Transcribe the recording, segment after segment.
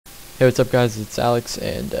Hey, what's up guys, it's Alex,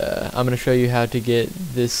 and I'm going to show you how to get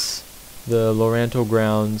the Lorantal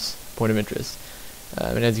Grounds point of interest.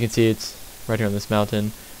 And as you can see, it's right here on this mountain.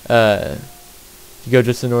 You go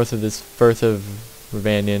just to the north of this Firth of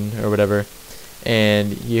Ravanion, or whatever,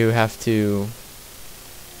 and you have to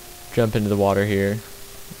jump into the water here,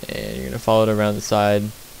 and you're going to follow it around the side.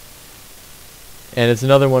 And it's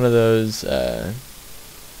another one of those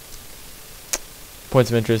points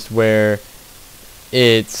of interest where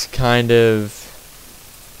it's kind of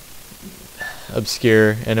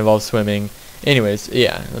obscure and involves swimming. Anyways,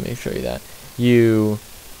 yeah, let me show you that. You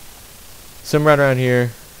swim right around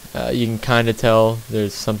here. You can kind of tell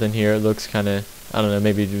there's something here. It looks kind of, I don't know,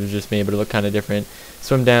 maybe it was just me, but it looked kind of different.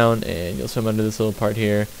 Swim down, and you'll swim under this little part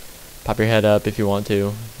here. Pop your head up if you want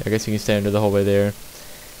to. I guess you can stay under the whole way there.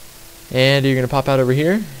 And you're going to pop out over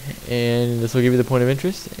here, and this will give you the point of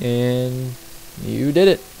interest, and you did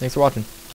it. Thanks for watching.